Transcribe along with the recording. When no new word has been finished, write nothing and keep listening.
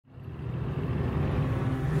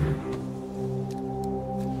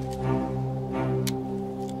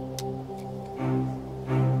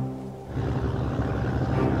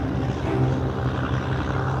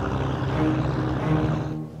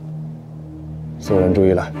所有人注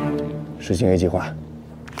意了，实行 A 计划。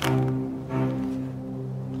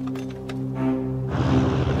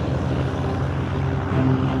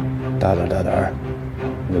大胆大胆，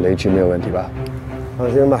你的雷区没有问题吧？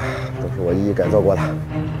放心吧，都是我一一改造过的。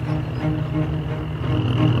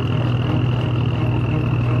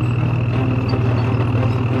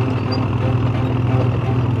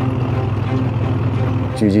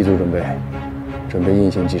狙击组准备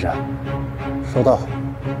硬性击杀。收到。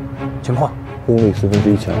情况：风力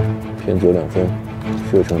1/4强，偏左2分，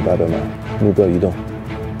射程800码，目标移动。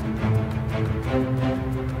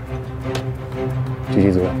狙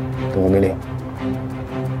击组，等我命令。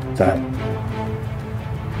3、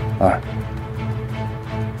2、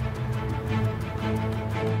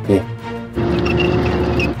1。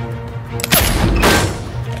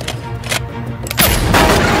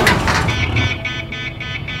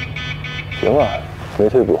行啊，没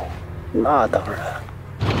退步。那当然。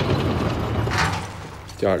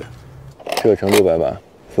第二的，射程600码，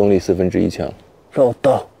风力1/4强。收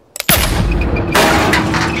到。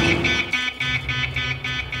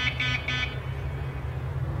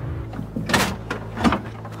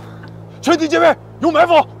全体戒备，有埋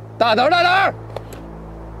伏！大胆大胆！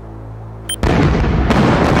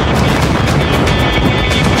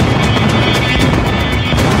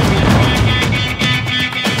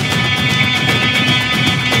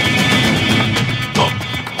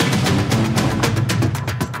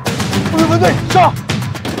步兵分队上！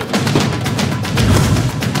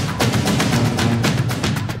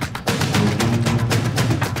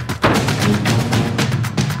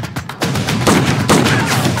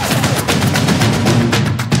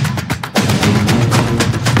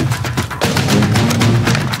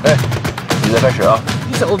比赛开始啊！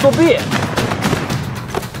你小子作弊！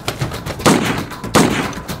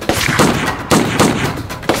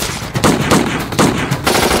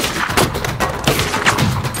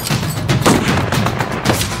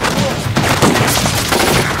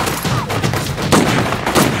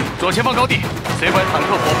左前方高地 ，CY 坦克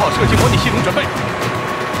火炮射击模拟系统准备，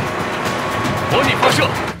模拟发射，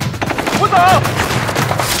我打！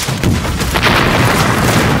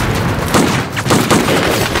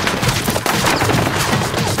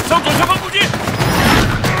向左前方攻击！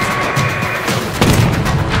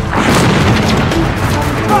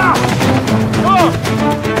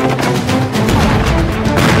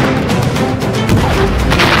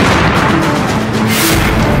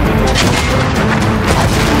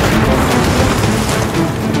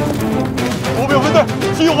步兵分队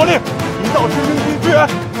集有火力，一道直行军支援，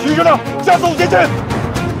其余车辆加速前进。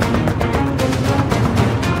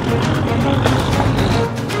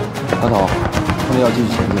阿头，他们要继续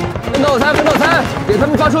前进。分到3，给他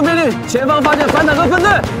们发出命令，前方发现反坦克分队。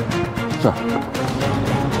是。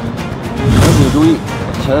全体注意，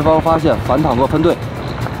前方发现反坦克分队，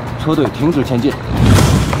车队停止前进。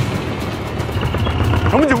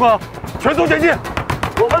什么情况？全速前进！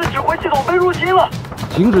我们的指挥系统被入侵了。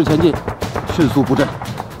停止前进，迅速布阵。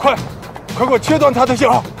快给我切断他的信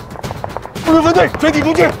号！步兵分队全体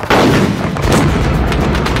出击！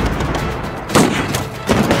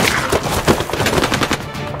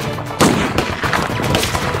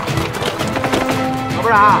小部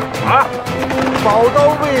长啊，宝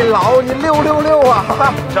刀未老，你666啊！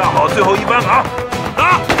站好最后一班岗，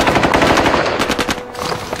打！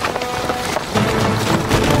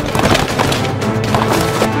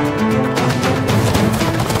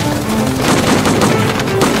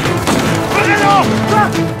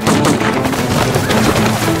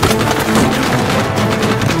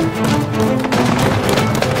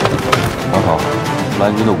阿头，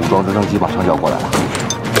蓝军的武装直升机马上就要过来了。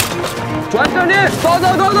转阵地，走！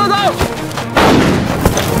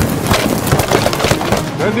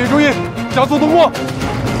全体注意，加速通过！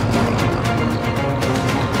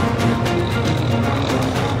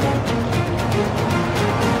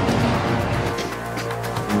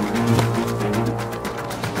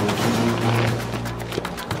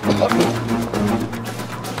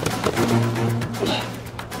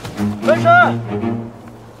门神，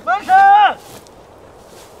没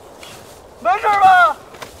事吧？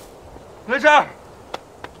没事。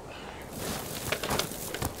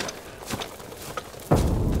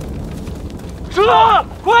撤，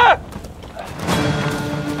快！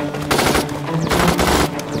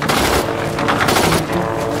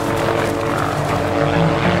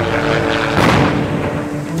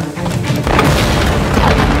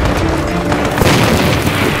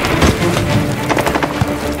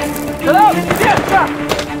小刘，别！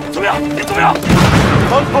怎么样？你怎么样？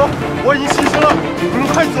王头，我已经牺牲了，你们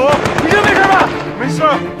快走！你这没事吧？没事。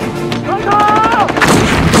长城！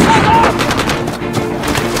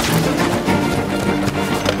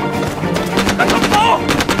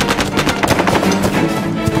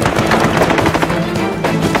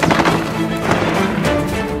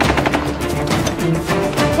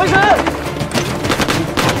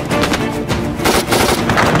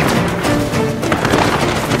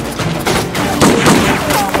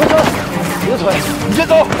先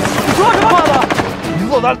走。你说什么话呢？你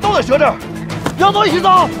落单都得折着。要走一起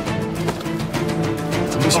走。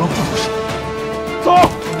怎么行？走，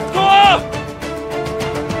走啊！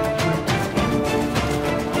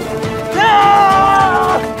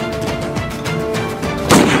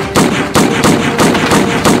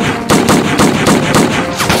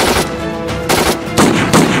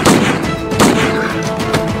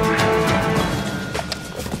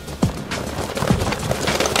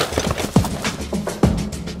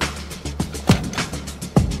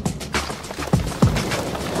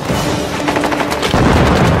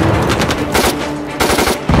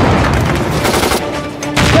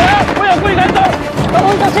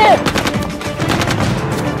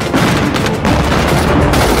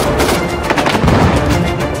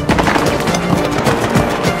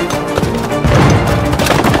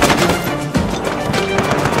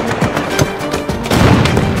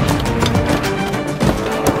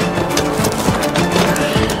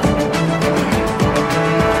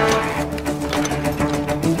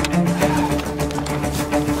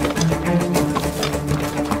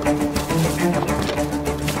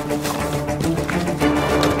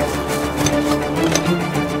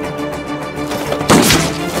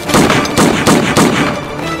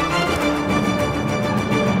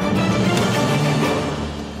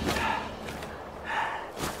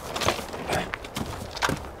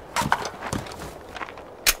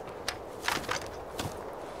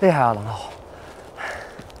厉害啊，狼老！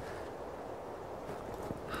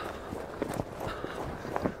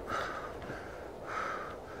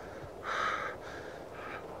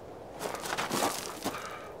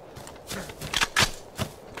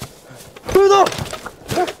别动！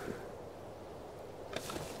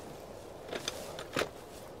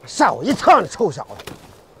吓我一跳，你臭小子！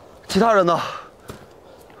其他人呢？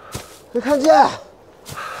没看见。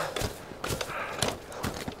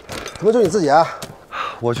怎么就你自己啊？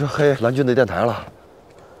 我去黑蓝军的电台了。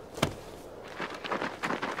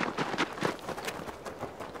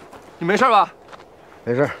你没事吧？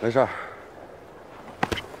没事，没事。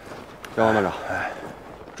杨王班长，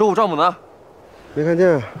中午赵母呢？没看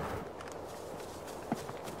见。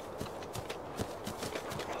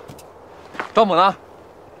赵母呢？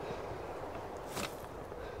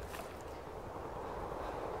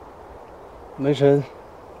门神。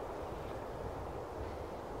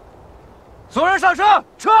 所有人上车，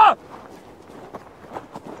撤！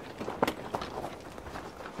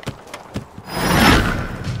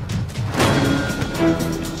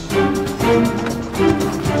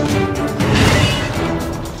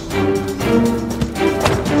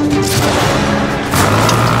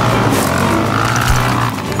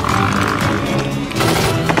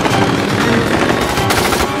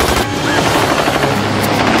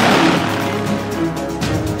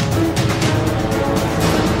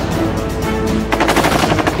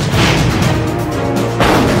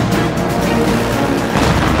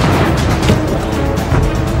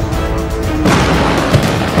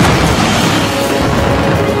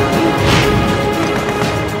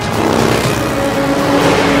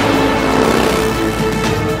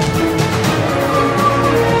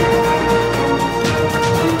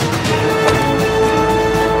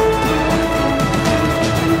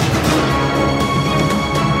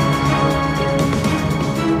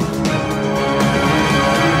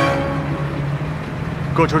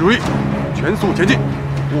各车注意，全速前进，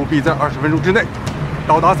务必在20分钟之内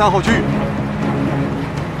到达3号区域。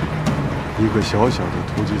一个小小的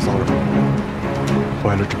突击骚扰，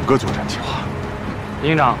坏了整个作战计划。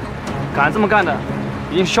营长，敢这么干的，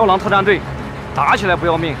一定是枭狼特战队。打起来不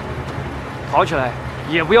要命，跑起来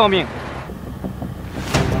也不要命。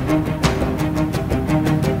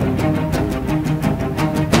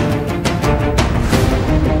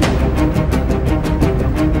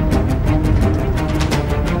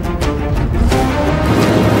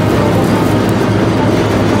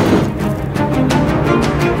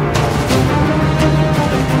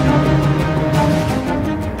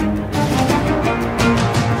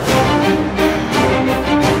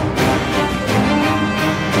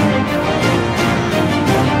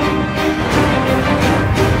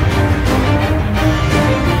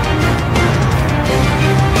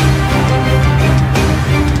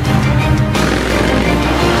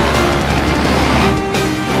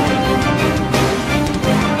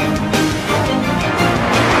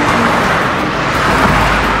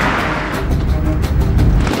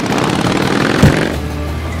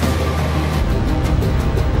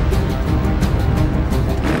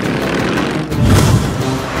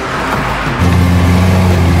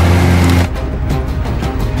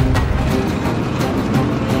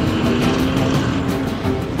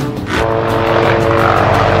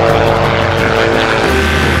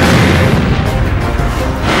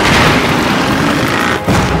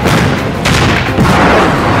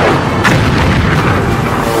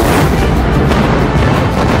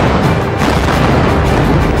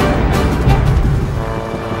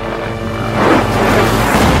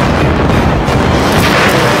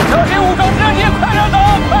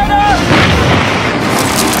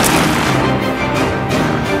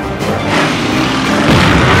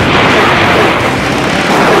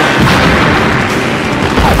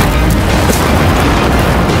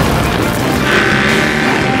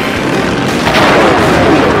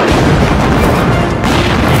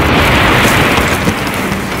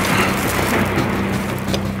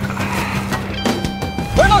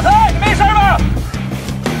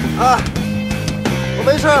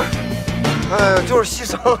这就是牺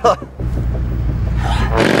牲了。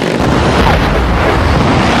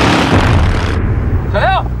小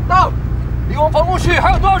亮到，离我们防空区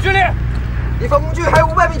还有多少距离？离防空区还有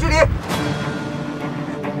500米距离。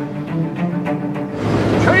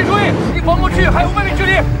全力注意，离防空区还有500米距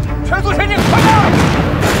离，全速前进，快点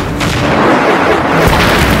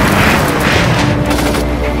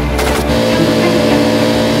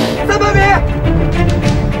！300米。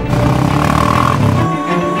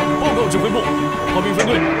报告指挥部，炮兵分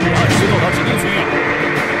队按时到达指定区域。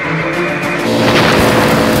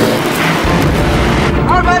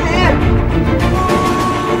200米。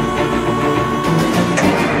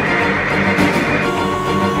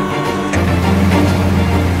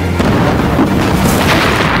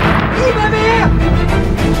100米。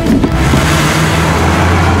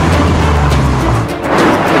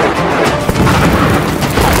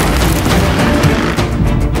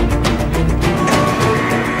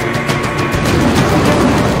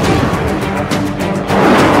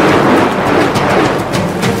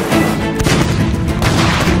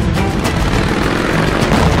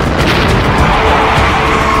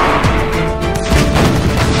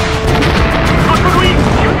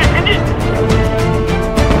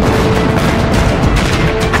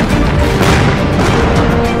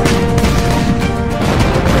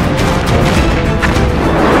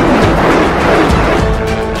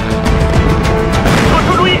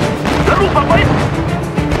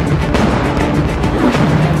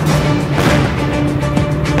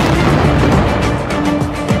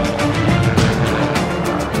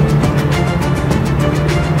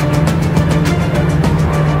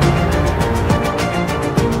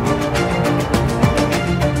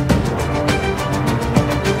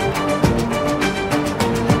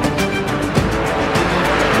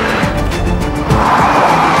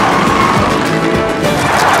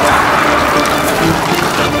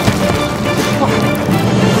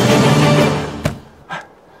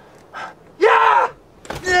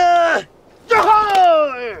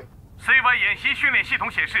系统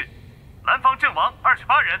显示，蓝方阵亡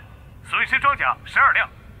28人，损失装甲12辆，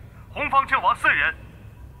红方阵亡4人。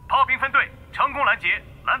炮兵分队成功拦截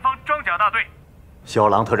蓝方装甲大队。枭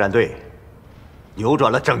郎特战队扭转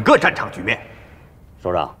了整个战场局面。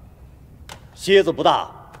首长，蝎子不大，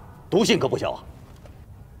毒性可不小啊！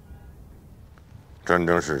战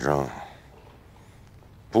争史上，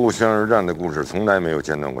不相而战的故事从来没有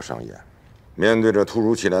间断过上演。面对着突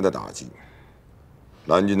如其来的打击，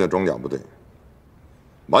蓝军的装甲部队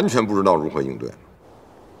完全不知道如何应对。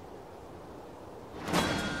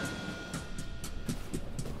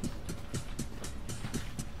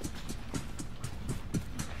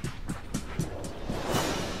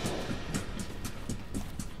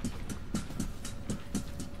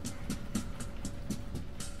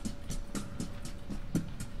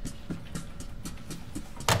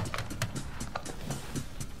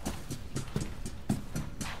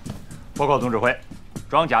报告总指挥，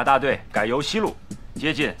装甲大队改由西路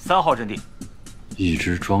接近3号阵地。一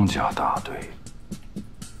支装甲大队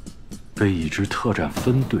被一支特战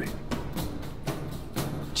分队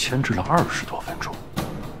牵制了20多分钟，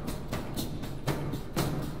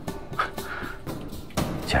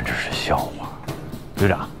简直是笑话。队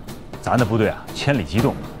长，咱的部队啊，千里机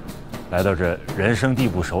动，来到这人生地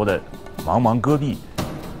不熟的茫茫戈壁。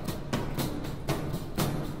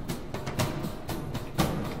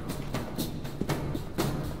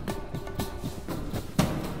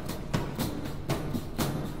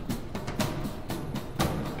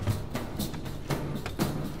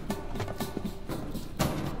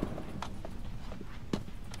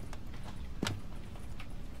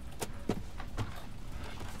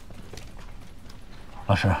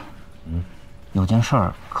老师，有件事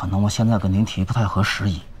儿，可能我现在跟您提不太合时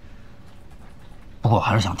宜，不过我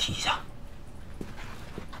还是想提一下。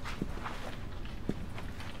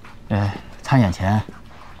参演前，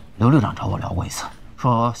刘旅长找我聊过一次，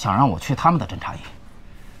说想让我去他们的侦察营。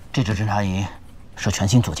这支侦察营是全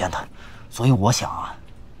新组建的，所以我想啊，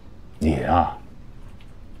你呀，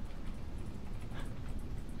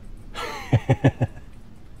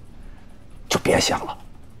就别想了，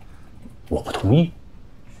我不同意。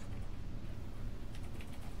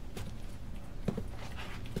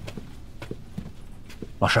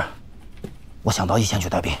老师，我想到一线去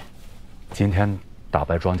带兵。今天打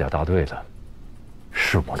败装甲大队的，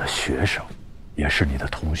是我的学生，也是你的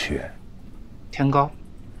同学，天高。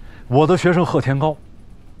我的学生贺天高，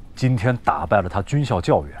今天打败了他军校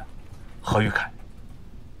教员何玉凯，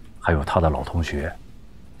还有他的老同学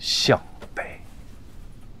向北。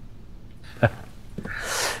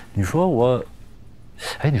你说我，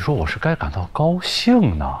你说我是该感到高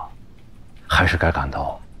兴呢，还是该感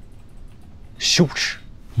到羞耻。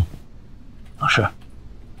是。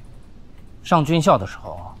上军校的时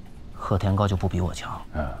候，贺天高就不比我强。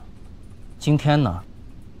今天呢，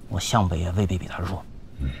我向北也未必比他弱。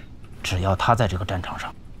只要他在这个战场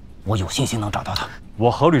上，我有信心能找到他。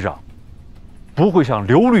我何旅长不会像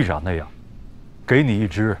刘旅长那样，给你一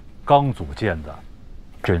支刚组建的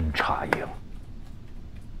侦察营。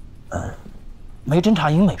没侦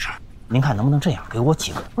察营没事，您看能不能这样，给我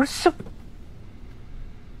几个？不是，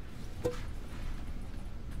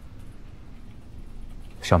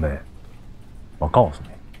向北，我告诉你，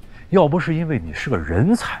要不是因为你是个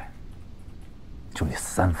人才，就你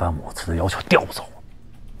3番5次的要求调走，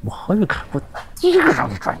我何玉凯我第一个让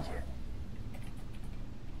你转业。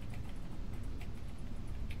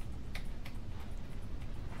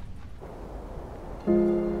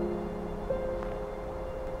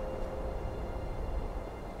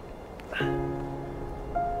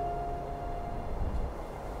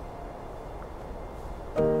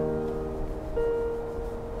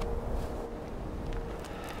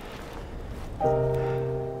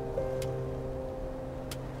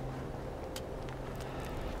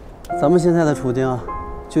咱们现在的处境啊，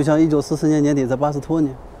就像1944年年底在巴斯托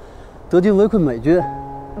尼，德军围困美军，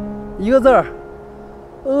一个字儿，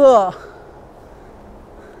饿。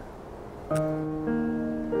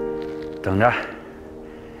等着，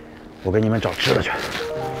我给你们找吃的去。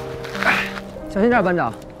小心点，班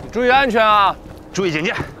长。注意安全啊！注意警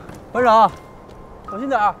戒。班长，小心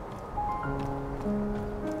点儿。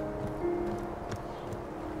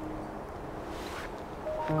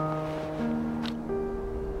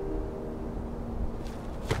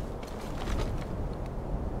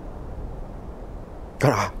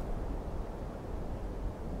干啥？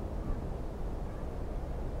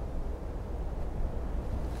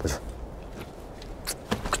不去。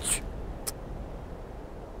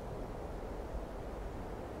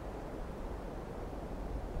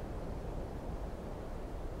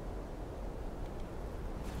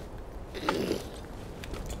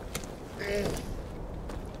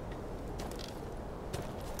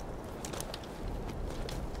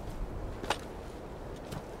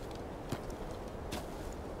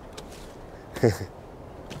嘿嘿，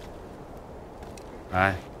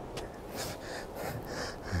哎，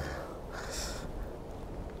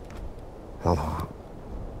老头，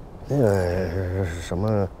那个什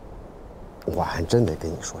么，我还真得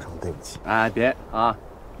跟你说声对不起。哎，别啊，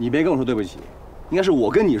你别跟我说对不起，应该是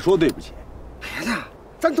我跟你说对不起。别的，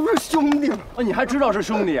咱都是兄弟嘛。啊，你还知道是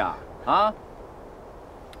兄弟啊？啊？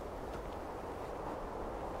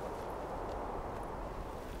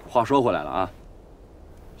话说回来了啊，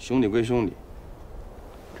兄弟归兄弟。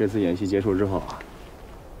这次演习结束之后啊，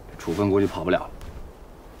处分估计跑不了了。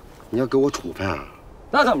你要给我处分啊？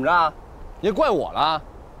那怎么着？你怪我了？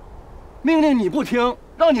命令你不听，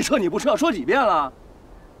让你撤你不撤，说几遍了？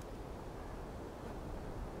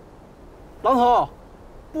狼头，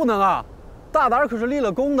不能啊！大胆可是立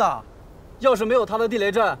了功的，要是没有他的地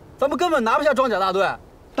雷阵，咱们根本拿不下装甲大队。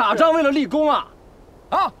打仗为了立功啊！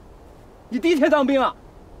啊！你第一天当兵啊？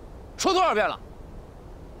说多少遍了？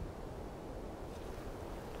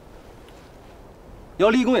要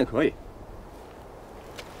立功也可以，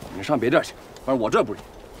你上别地儿去，反正我这不行。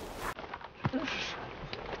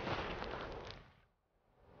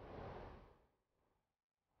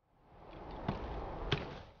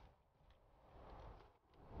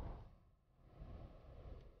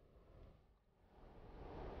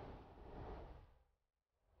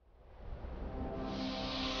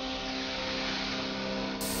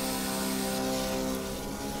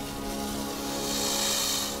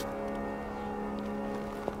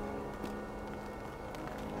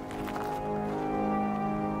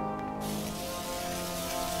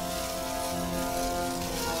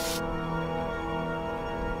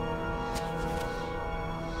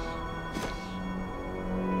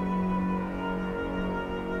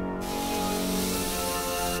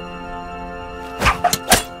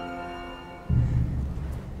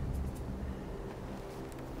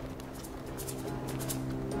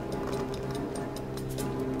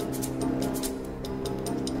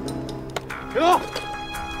停手！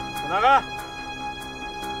往哪干？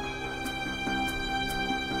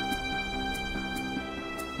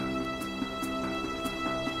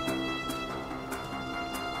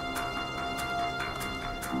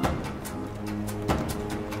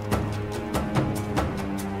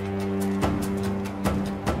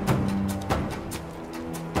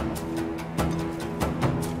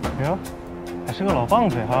哟，还是个老棒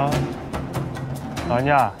槌哈！老人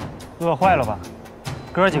家，饿坏了吧？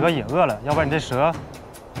哥几个也饿了，要不然你这蛇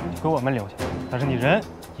就给我们留下，但是你人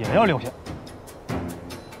也要留下。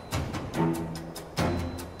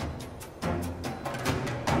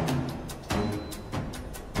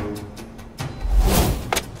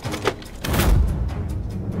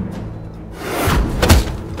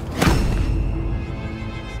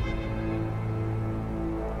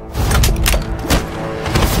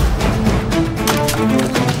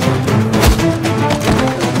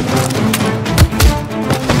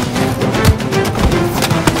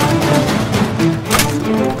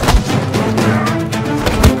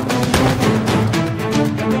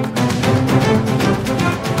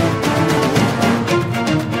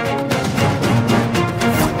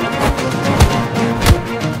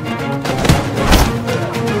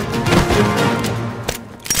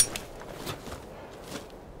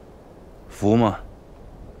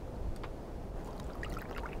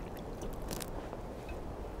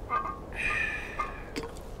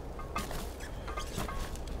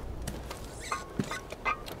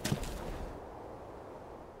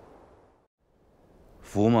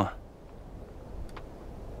服吗？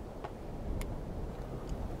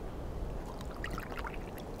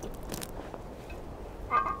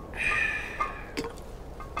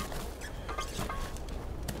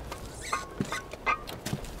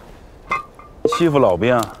欺负老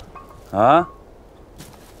兵，啊？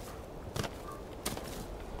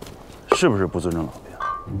是不是不尊重老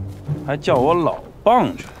兵？还叫我老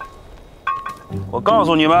棒槌？我告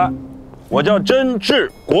诉你们，我叫甄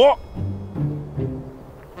志国，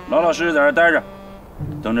老老实实在这待着，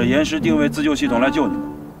等着延时定位自救系统来救你们。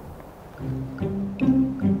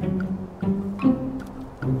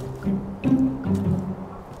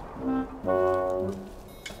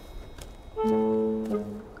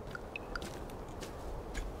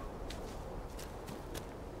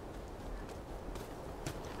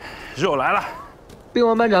肉来了，兵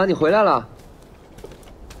王班长，你回来了。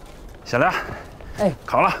小梁，哎，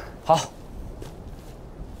烤了。好。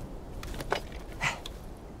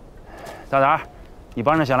大胆，你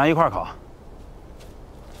帮着小梁一块儿烤。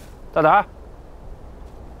大胆，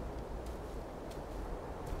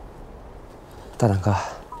大胆哥，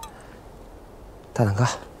大胆哥，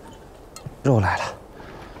肉来了。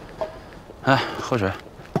哎，喝水。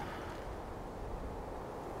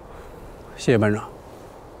谢谢班长。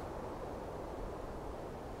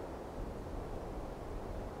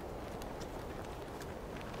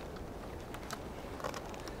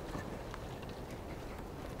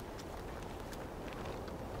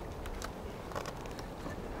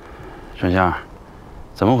春香，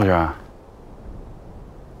怎么回事啊？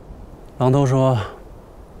狼头说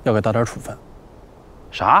要给大点处分。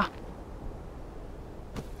啥？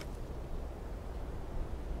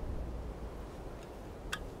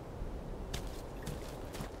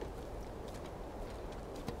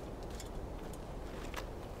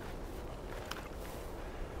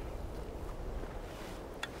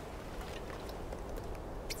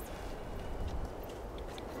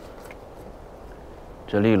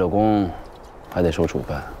这立了功，还得受处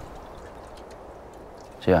分。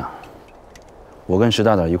这样，我跟石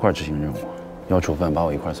大胆一块执行任务，要处分把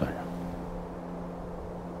我一块算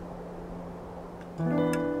上。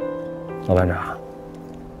老班长，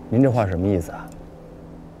您这话什么意思啊？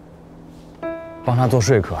帮他做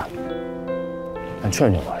说客，咱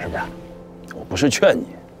劝劝我是不是？我不是劝你，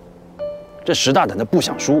这石大胆他不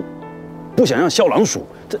想输，不想让萧郎输，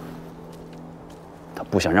他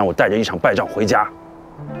不想让我带着一场败仗回家。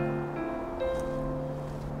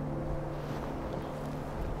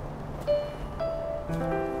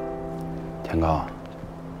天高，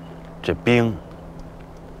这兵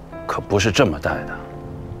可不是这么带的，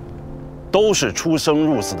都是出生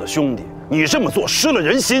入死的兄弟，你这么做失了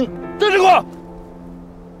人心。郑志国，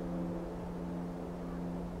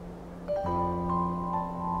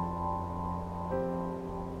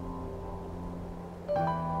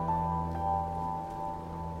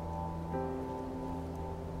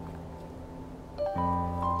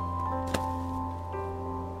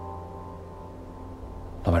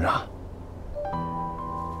老班长。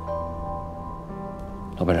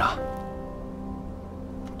老班长，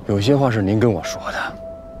有些话是您跟我说的。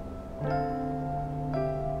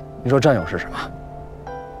你说战友是什么？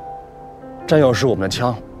战友是我们的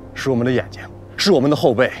枪，是我们的眼睛，是我们的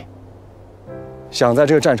后背。想在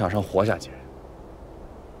这个战场上活下去，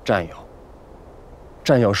战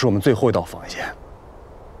友是我们最后一道防线。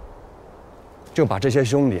就把这些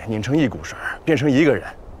兄弟拧成一股绳，变成一个人，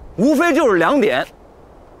无非就是2点：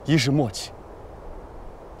一是默契，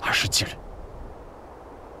二是纪律。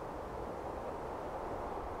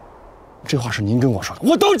这话是您跟我说的，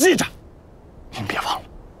我都记着，您别忘了。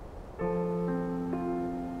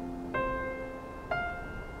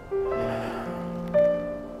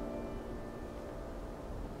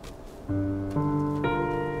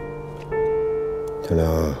天良，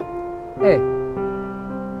哎，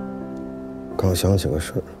刚想起个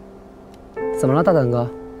事儿，怎么了，大胆哥？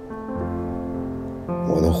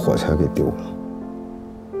我那火柴给丢了。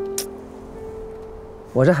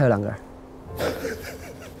我这还有2根。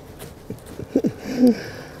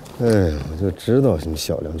哎呀，我就知道你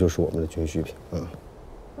小梁就是我们的军需品啊！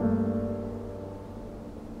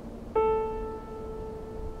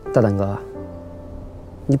大胆哥，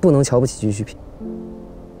你不能瞧不起军需品。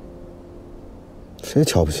谁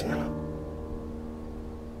瞧不起你了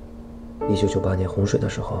？1998年洪水的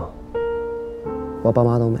时候，我爸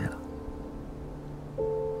妈都没了。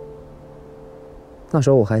那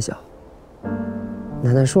时候我还小，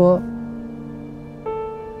奶奶说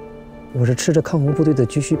我是吃着抗洪部队的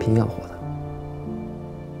军需品养活的。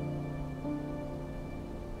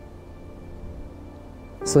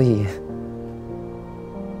所以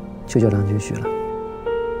就叫梁军需了。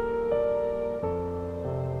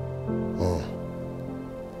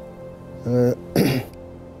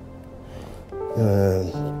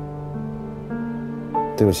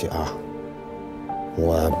对不起啊，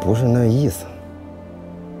我不是那意思。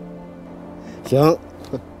行，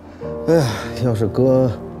哎呀，要是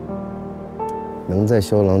哥能在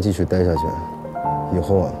萧郎继续待下去，以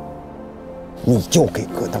后啊，你就给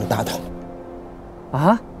哥当搭档。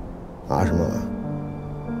啊？啊什么？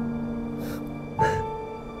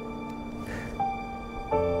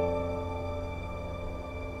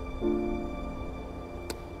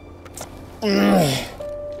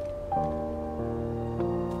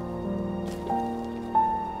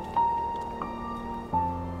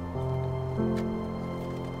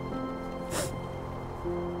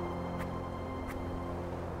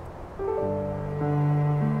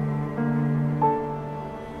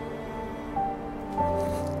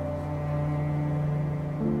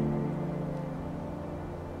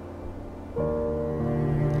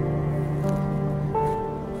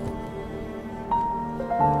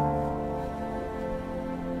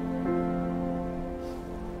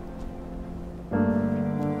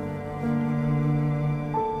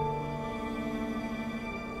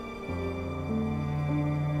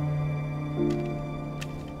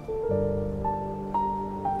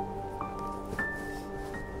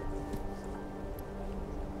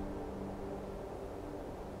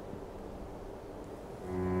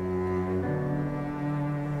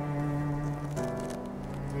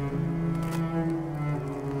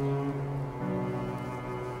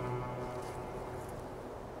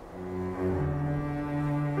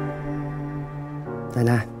奶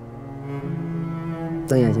奶，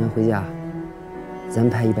等眼睛回家，咱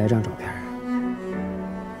拍100张照片，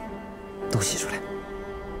都洗出来。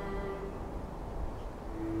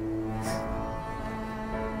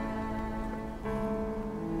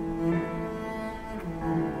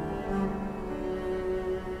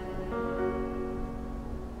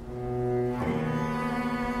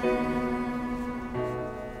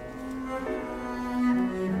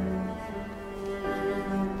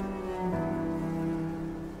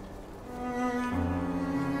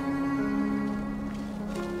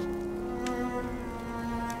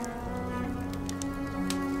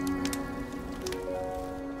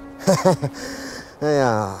哎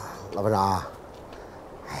呀，老班长，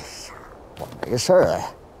哎呀，我没事儿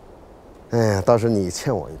哎。哎呀，倒是你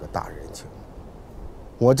欠我一个大人情，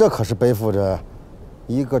我这可是背负着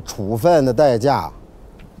一个处分的代价，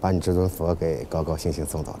把你这尊佛给高高兴兴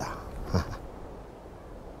送走的。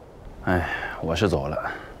哎，我是走了，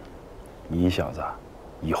你小子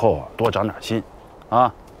以后啊多长点心，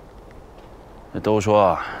啊。都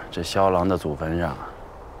说这萧郎的祖坟上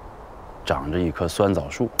长着一棵酸枣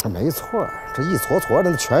树，没错，这一撮撮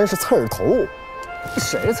的全是刺儿头。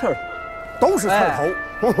谁刺儿？都是刺儿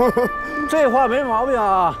头。这话没毛病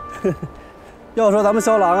啊。要说咱们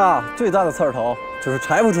萧郎啊，最大的刺儿头就是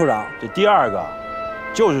柴副处长。这第二个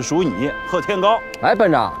就是属你贺天高。哎，班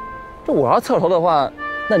长，这我要刺儿头的话，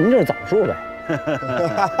那您这是枣树呗？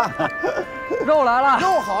肉来了，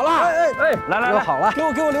肉好了，哎，来，肉好了，给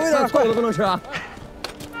我留一点，够都不能吃啊！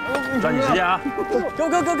抓紧时间啊！给我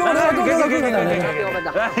留点，给我班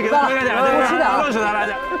长，来，给他分开点，我吃点，不吃他来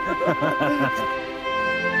点。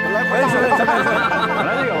我来回去，我来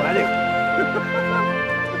这个，我来这个。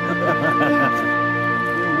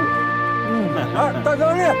大胜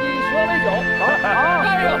利，以蛇为酒，好，干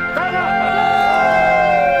着。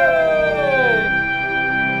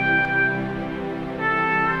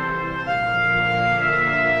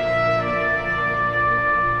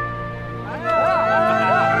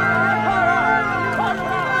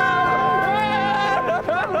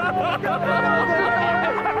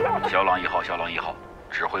小狼1号，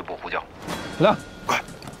指挥部呼叫。小亮，快！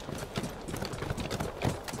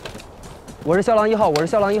我是萧郎1号，我是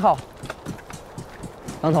萧郎1号。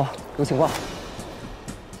狼头，有情况。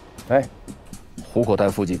哎，虎口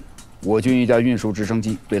滩附近，我军一架运输直升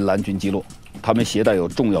机被蓝军击落，他们携带有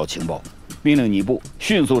重要情报，命令你部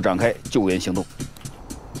迅速展开救援行动。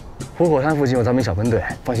虎口滩附近有咱们一小分队，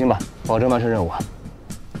放心吧，保证完成任务。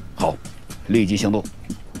好，立即行动。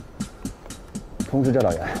通知教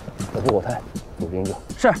导员，在虎口滩组织营救。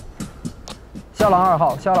是。萧郎2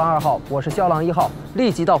号，萧郎2号，我是萧郎1号，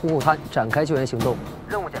立即到虎口滩展开救援行动。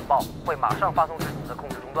任务简报会马上发送至你的控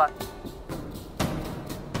制终端。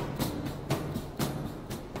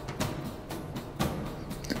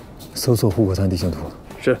搜索虎口滩地形图。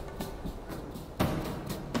是。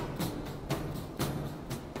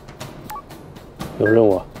有任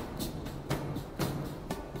务。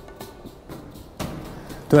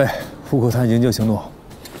对，虎口滩营救行动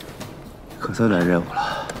可算来任务了。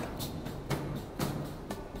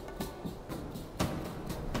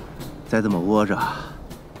再这么窝着，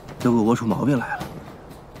都给我窝出毛病来了。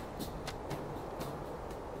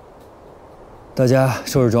大家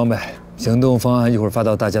收拾装备，行动方案一会儿发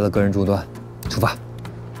到大家的个人终端，出发。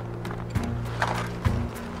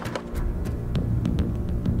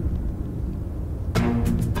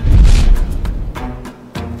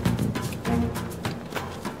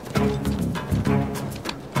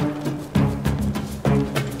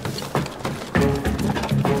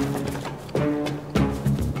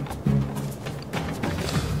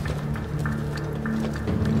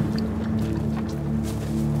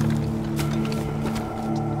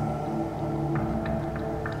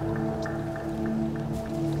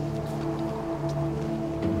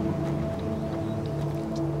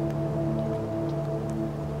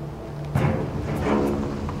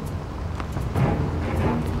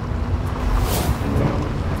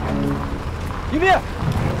 迎宾！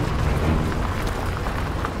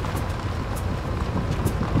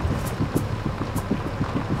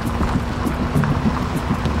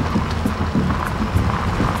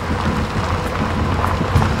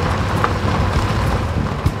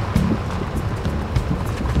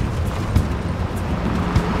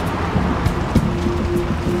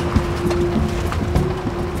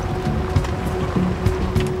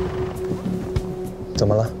怎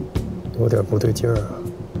么了？有点不对劲儿啊。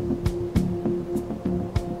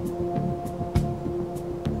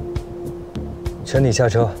 全体下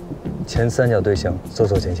车，前三角队形搜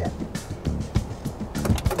索前线。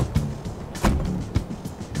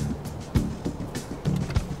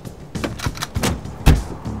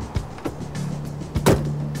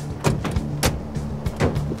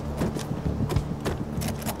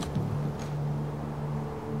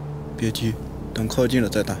别急，等靠近了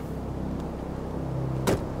再打。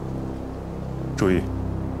注意，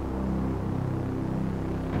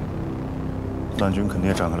蓝军肯定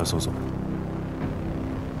也展开了搜索。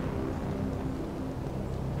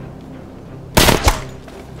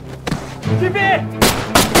 迎宾！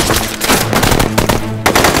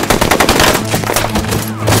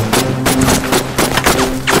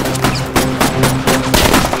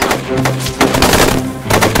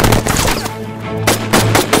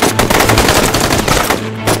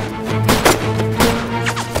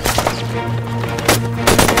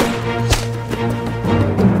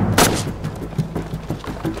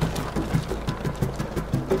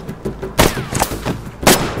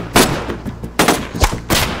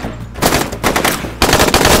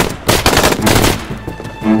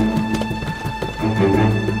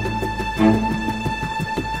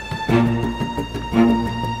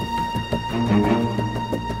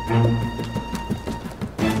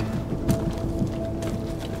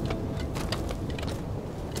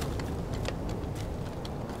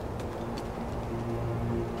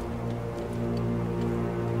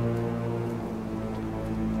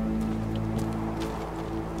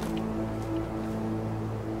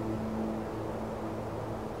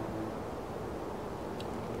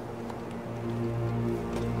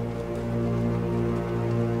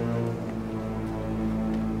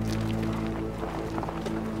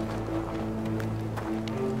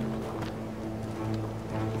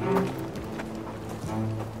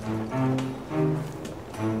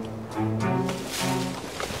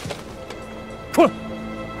出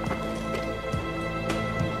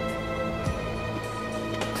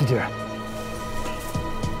来！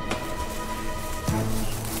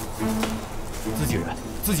自己人，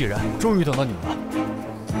自己人，终于等到你们了。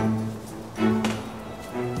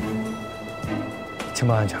情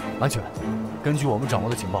报安全？安全。根据我们掌握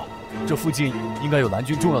的情报，这附近应该有蓝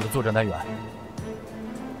军重要的作战单元。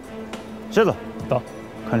蝎子，到，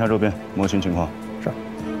勘察周边，摸清情况。是。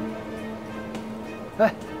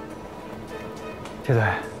哎，铁队，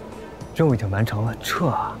任务已经完成了，撤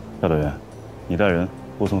啊！大队员，你带人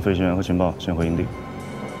护送飞行员和情报先回营地。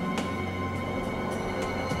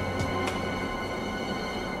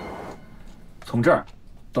 从这儿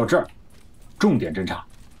到这儿，重点侦查。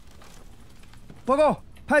报告，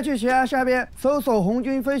派去咸阳下边搜索红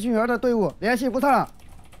军飞行员的队伍联系不上。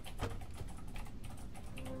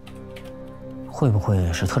会不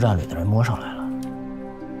会是特战旅的人摸上来了？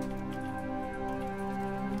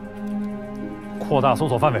扩大搜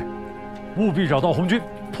索范围，务必找到红军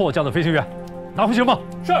迫降的飞行员，拿回情报。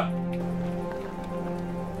是。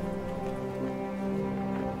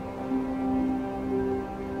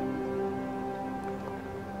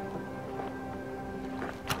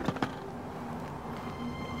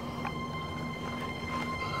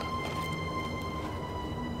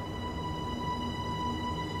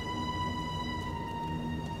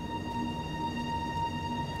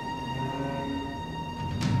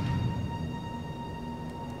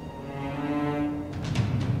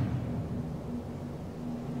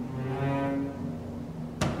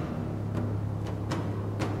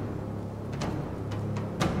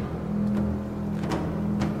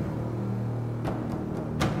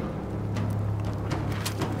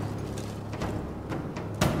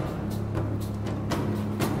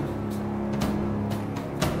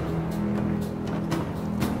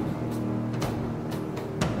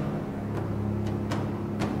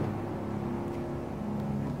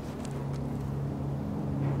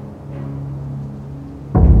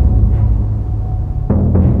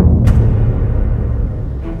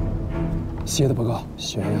接的报告，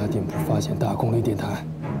悬崖顶部发现大功率电台。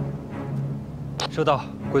收到，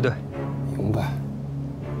归队。明白。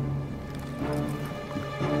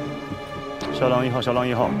肖郎1号，肖郎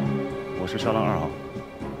1号，我是肖郎2号。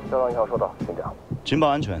肖郎1号收到，请讲。情报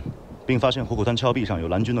安全，并发现虎口滩峭壁上有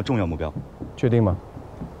蓝军的重要目标。确定吗？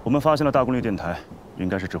我们发现了大功率电台，应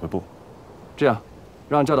该是指挥部。这样，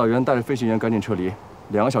让教导员带着飞行员赶紧撤离。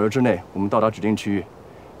2个小时之内，我们到达指定区域，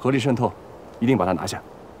合力渗透，一定把它拿下。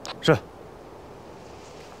是。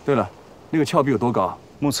对了，那个峭壁有多高？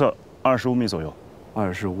目测25米左右。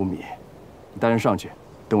25米，你带人上去，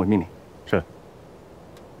等我命令。是。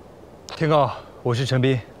天高，我是陈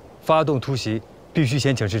斌，发动突袭必须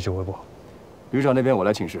先请示指挥部。旅长那边我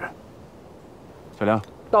来请示。小梁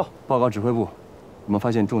到，报告指挥部，我们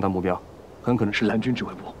发现重大目标，很可能是蓝军指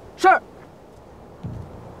挥部。是。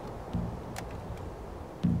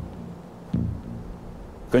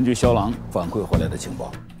根据肖郎反馈回来的情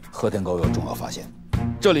报，和田高有重要发现，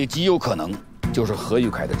这里极有可能就是何玉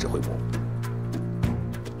凯的指挥部。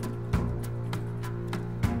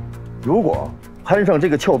如果攀上这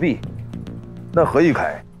个峭壁，那何玉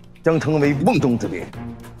凯将成为瓮中之鳖。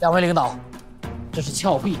两位领导，这是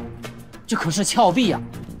峭壁，这可是峭壁呀！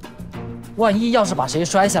万一要是把谁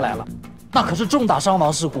摔下来了，那可是重大伤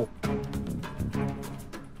亡事故。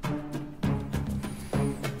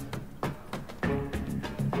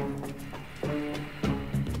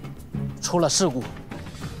出了事故，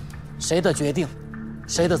谁的决定，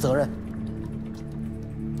谁的责任？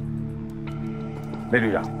雷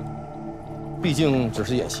旅长，毕竟只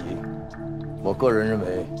是演习，我个人认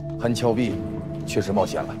为攀峭壁确实冒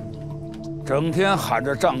险了。整天喊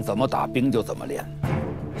着仗怎么打，兵就怎么练，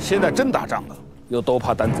现在真打仗了，又都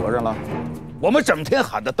怕担责任了。我们整天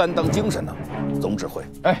喊着担当精神呢，总指挥。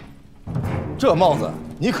哎，这帽子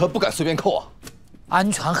你可不敢随便扣啊！安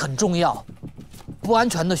全很重要。不安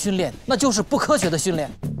全的训练，那就是不科学的训练。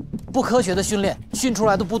不科学的训练，训出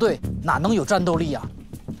来的部队哪能有战斗力啊？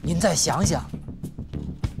您再想想。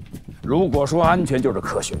如果说安全就是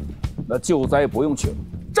科学，那救灾不用去了，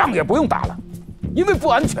仗也不用打了，因为不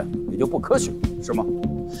安全也就不科学，是吗？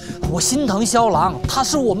我心疼肖郎，他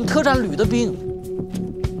是我们特战旅的兵。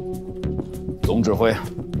总指挥，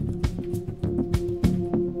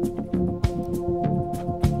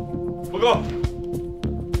报告。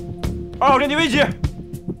2号阵地危急！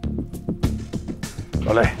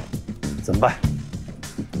老雷，怎么办？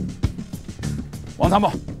王参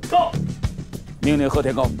谋，到！命令和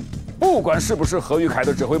田高，不管是不是何玉凯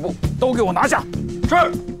的指挥部，都给我拿下！是。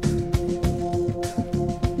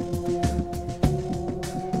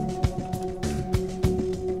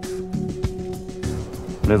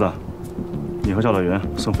雷子，你和教导员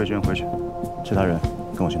送飞行员回去，其他人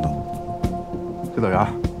跟我行动。教导员，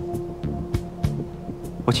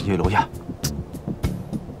我请你留下。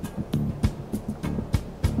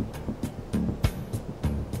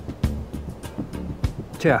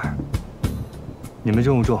这样，你们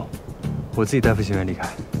任务重，我自己带飞行员离开。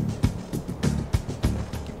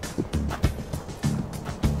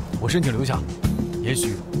我申请留下，也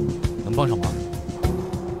许能帮上忙。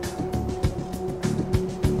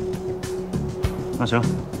那行，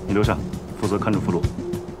你留下，负责看着俘虏。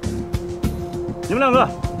你们2个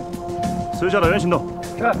随教导员行动。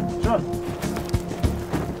是。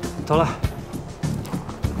走了。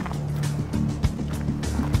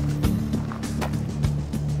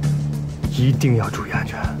一定要注意安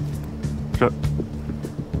全。是。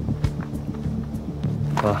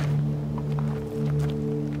啊。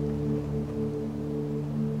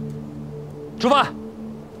出发。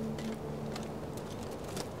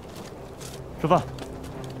出发。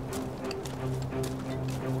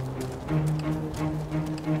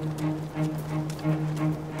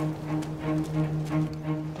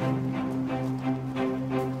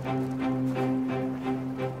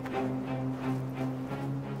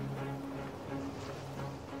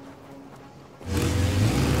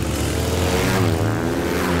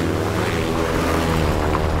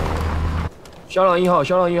肖郎1号，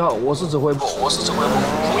肖郎1号，我是指挥部，呼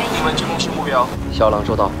应你们进攻新目标。肖郎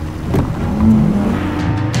收到。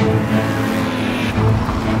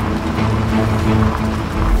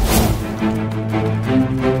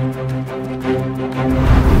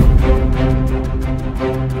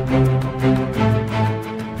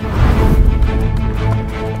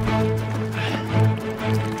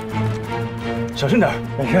小心点，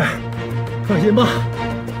没事，放心吧。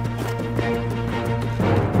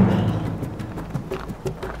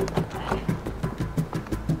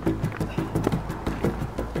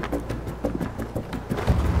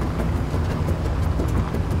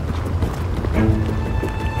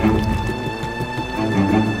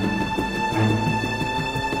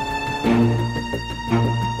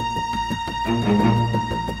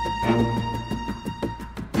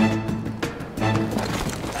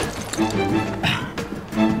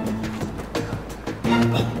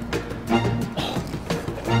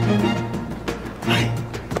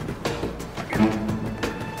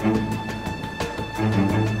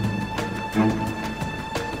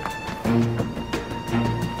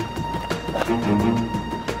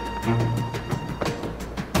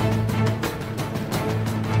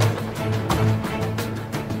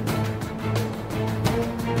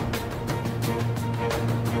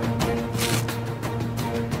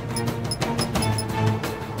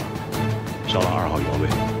小狼2号摇位。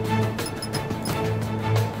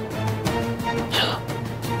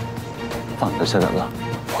放着先人了。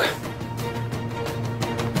OK。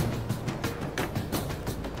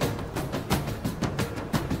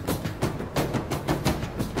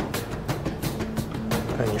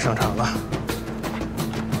该你上场了。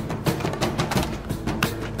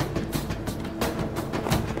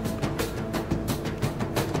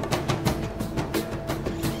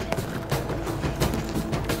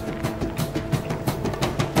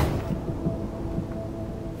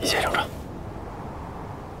一切正常。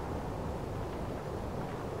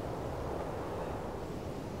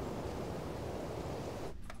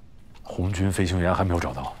红军飞行员还没有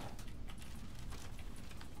找到，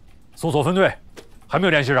搜索分队还没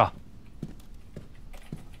有联系上。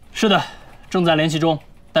是的，正在联系中，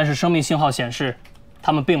但是生命信号显示，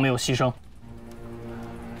他们并没有牺牲。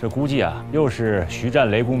这估计啊，又是徐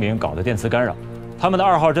占雷公明搞的电磁干扰，他们的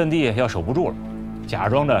2号阵地要守不住了，假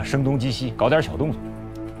装着声东击西，搞点小动作。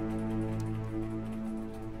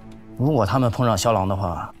如果他们碰上萧郎的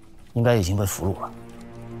话，应该已经被俘虏了。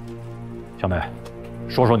小美，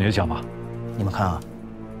说说你的想法。你们看啊，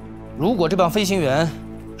如果这帮飞行员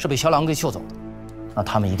是被萧郎给救走，那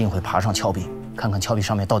他们一定会爬上峭壁，看看峭壁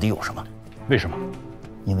上面到底有什么。为什么？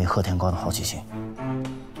因为贺天高的好奇心。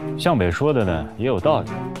向北说的呢也有道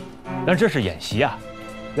理，但这是演习啊，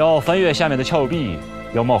要翻越下面的峭壁，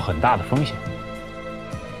要冒很大的风险。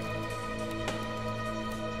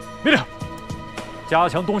命令，加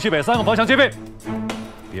强东西北3个方向戒备，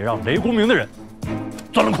别让雷公明的人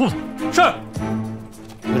钻了裤子。是。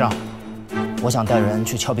队长，我想带人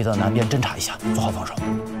去峭壁的南边侦察一下，做好防守。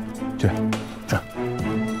去。是。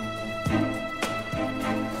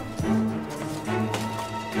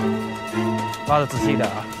挖得仔细一点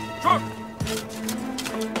啊。是。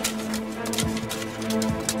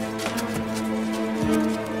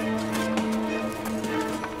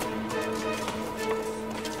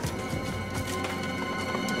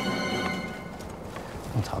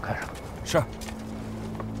用草盖上。是。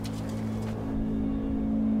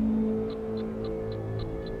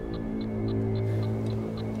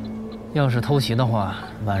要是偷袭的话，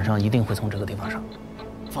晚上一定会从这个地方上。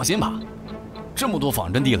放心吧，这么多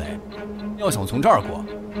仿真地雷，要想从这儿过，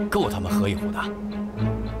够他们喝一壶的。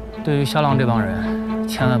对于萧郎这帮人，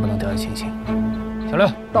千万不能掉以轻心。小刘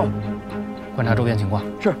到，观察周边情况。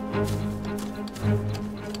是。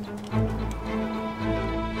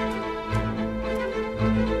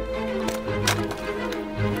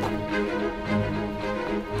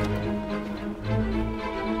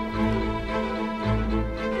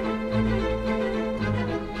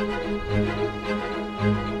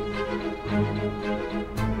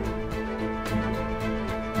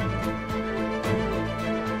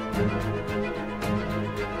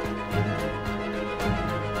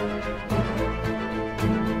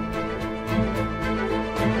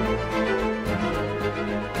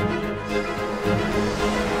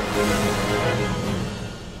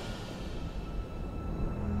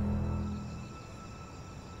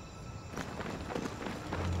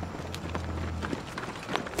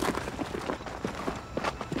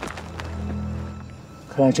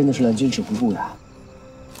看来真的是蓝军指挥部的。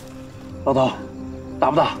老大，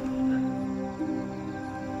大不大？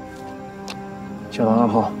小狼2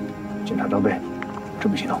号，检查装备，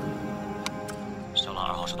准备行动。小狼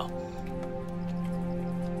2号收到。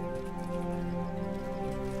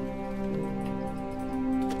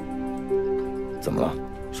怎么了？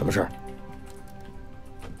什么事儿？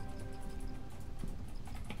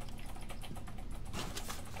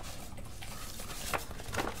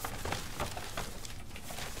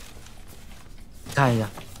看一下，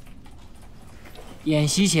演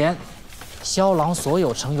习前，萧郎所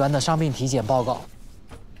有成员的伤病体检报告，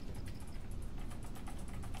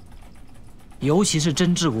尤其是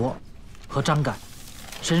甄志国和张敢，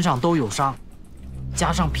身上都有伤，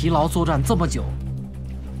加上疲劳作战这么久，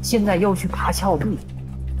现在又去爬峭壁。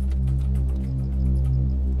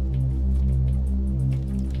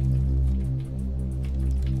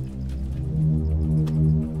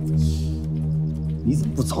你怎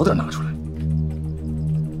么不早点拿出来？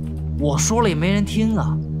我说了也没人听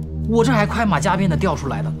啊，我这还快马加鞭的调出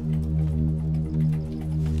来的。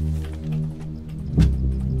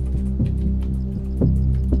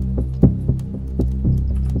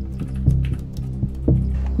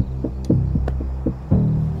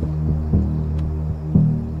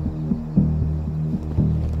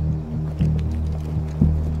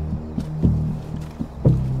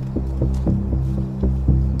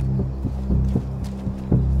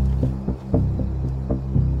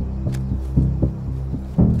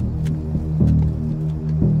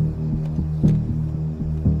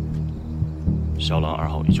骁狼2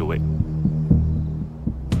号已就位。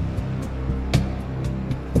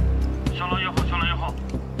骁狼1号，骁狼1号。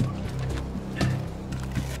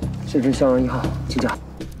这是骁狼1号，请讲。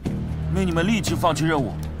命你们立即放弃任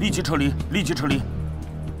务，立即撤离，立即撤离。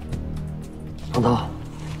王涛，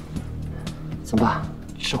怎么办？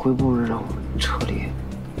指挥部让我们撤离。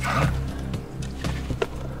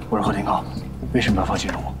我是贺天高，为什么要放弃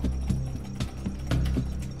任务？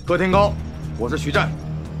贺天高，我是徐战，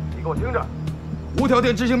你给我听着，无条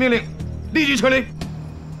件执行命令，立即撤离。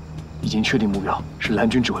已经确定目标是蓝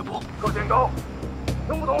军指挥部。贺天高，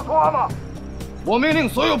听不懂我说话吗？我命令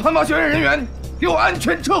所有攀爬学院人员给我安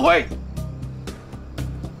全撤回。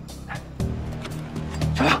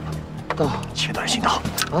小亮，到，切断信道。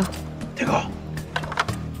啊，天高，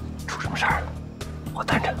出什么事儿，我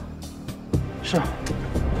担着。是。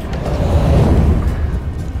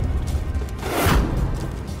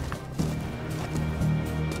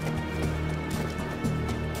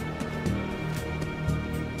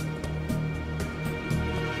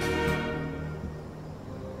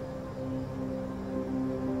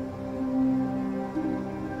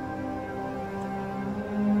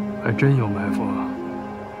还真有埋伏啊！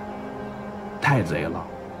太贼了，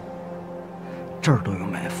这儿都有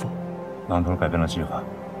埋伏。狼头改变了计划，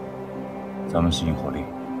咱们吸引火力，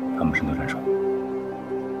他们神头战术。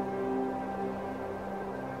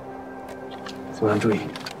所有人注意，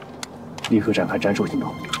立刻展开斩首行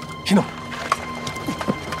动！行动！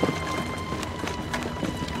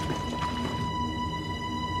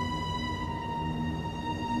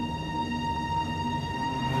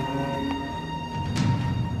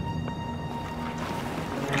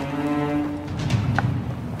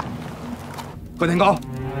贺天高，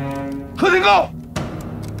贺天高！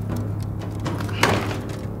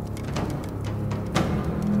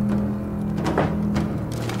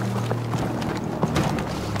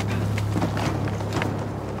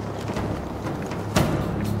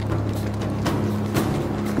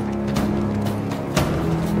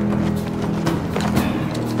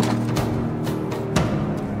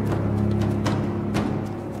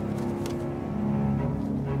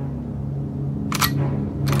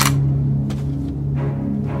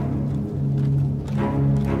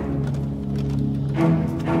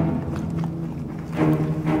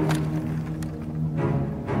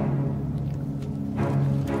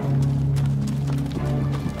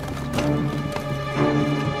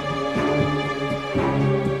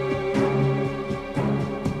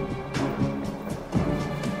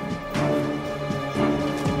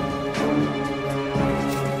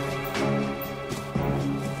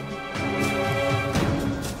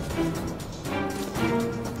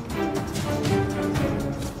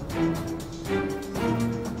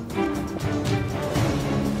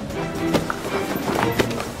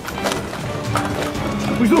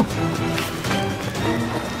回速！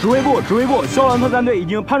指挥部，骁狼特战队已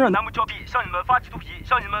经攀上南部峭壁，向你们发起突袭！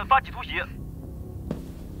向你们发起突袭！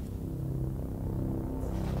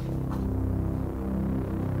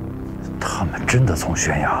他们真的从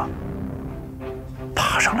悬崖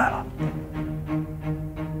爬上来了。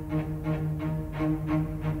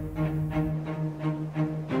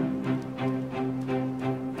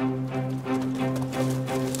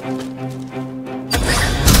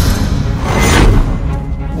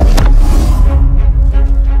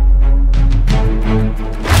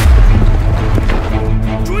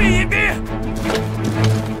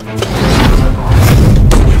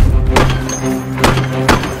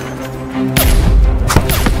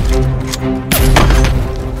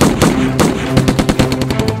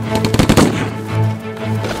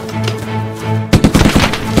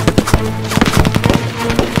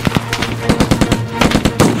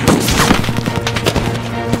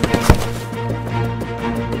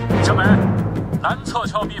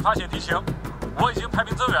发现敌情，我已经派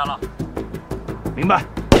兵增援了。明白。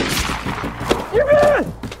迎宾！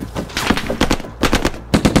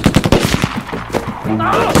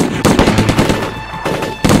打！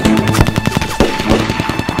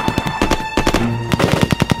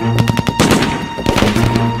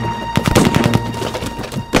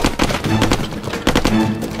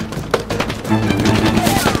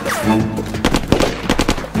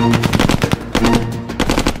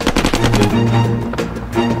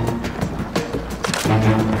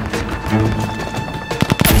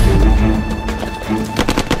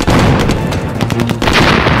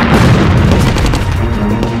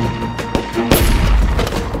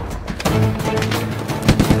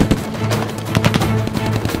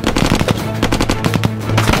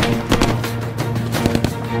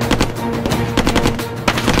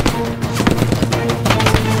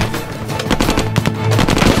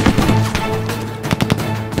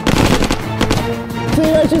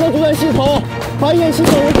把演习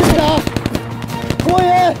走人进打，拖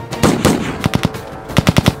延。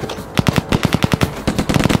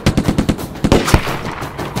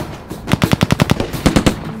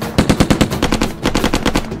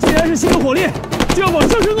既然是新的火力，就要往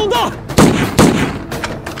上升弄大。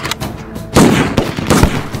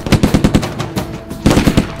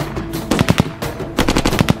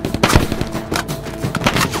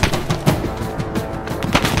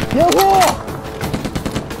 掩护！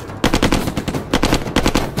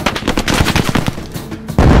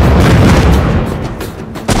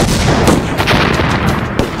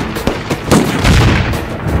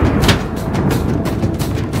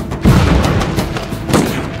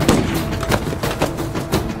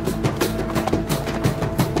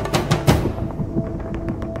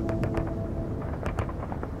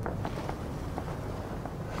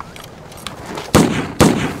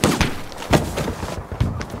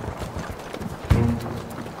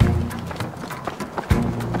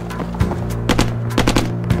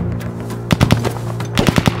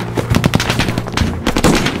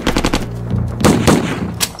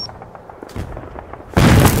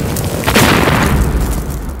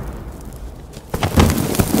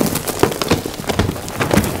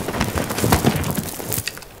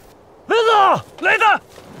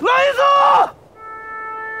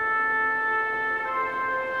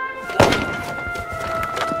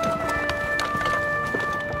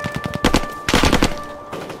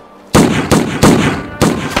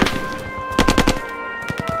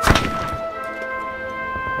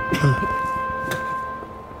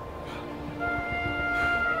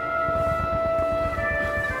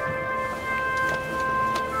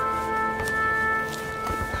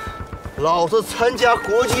老子参加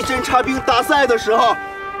国际侦察兵大赛的时候，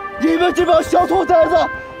你们这帮小兔崽子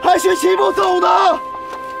还学齐步走呢！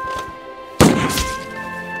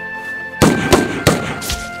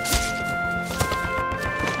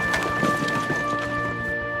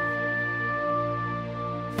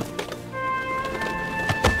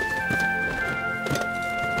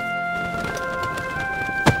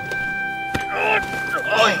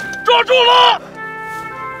抓住了！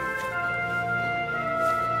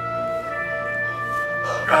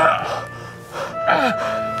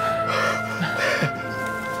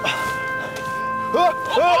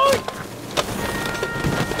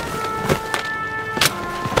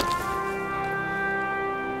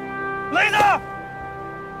 雷子，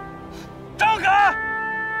张开！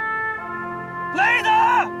雷子，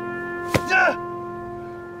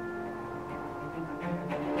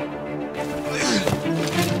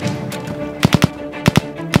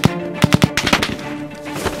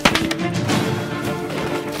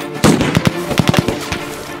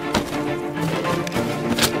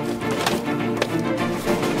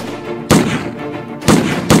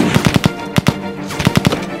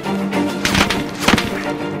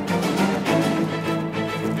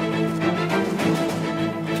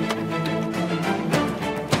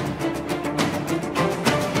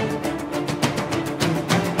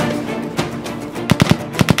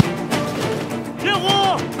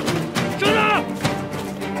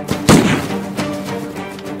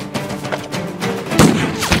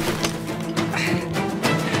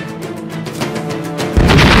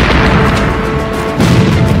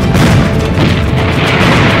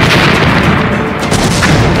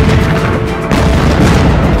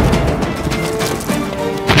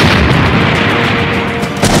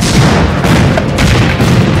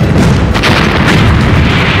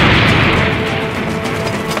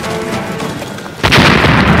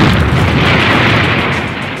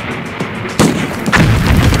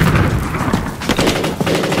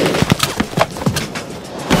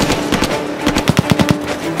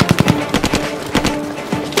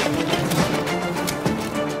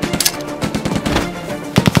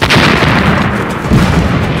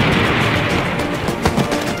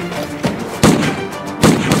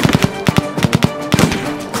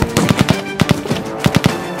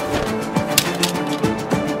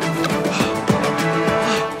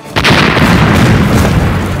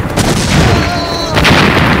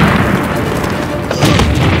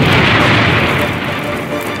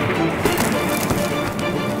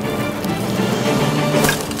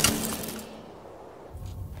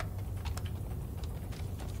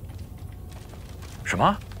什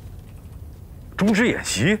么？终止演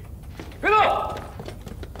习？别动！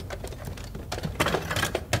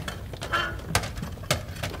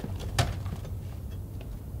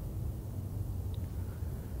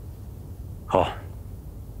好，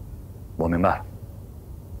我明白了。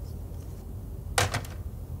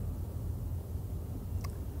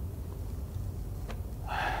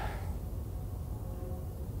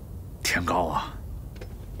天高啊，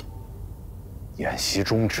演习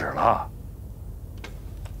终止了。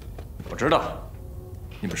我知道，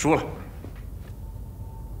你们输了。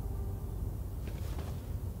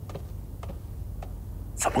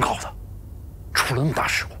怎么搞的？出了那么大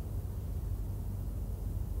事故？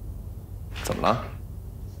怎么了？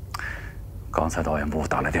刚才导演部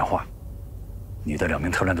打来电话，你的2名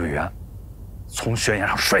特战队员从悬崖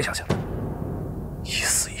上摔下去了，1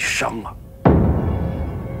死1伤啊！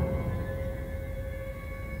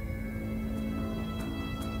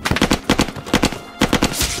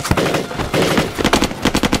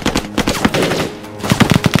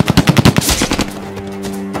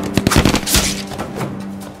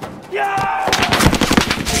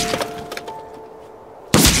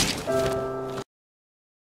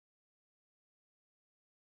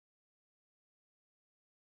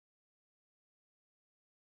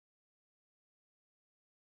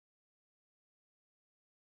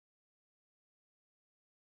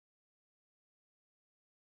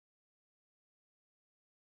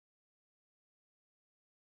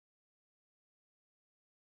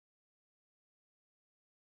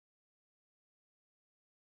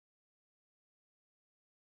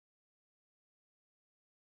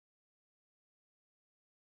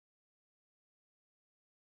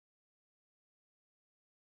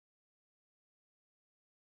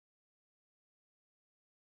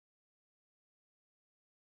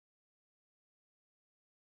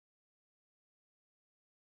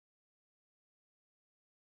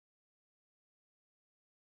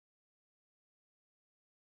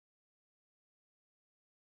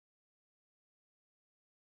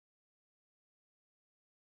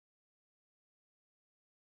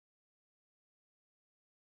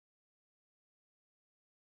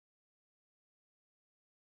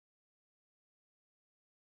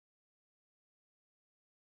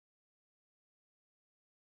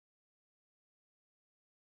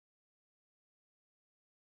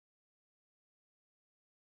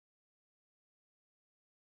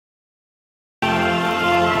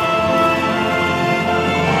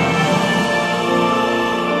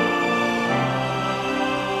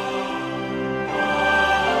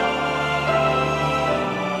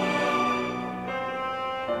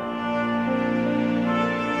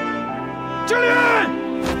敬礼！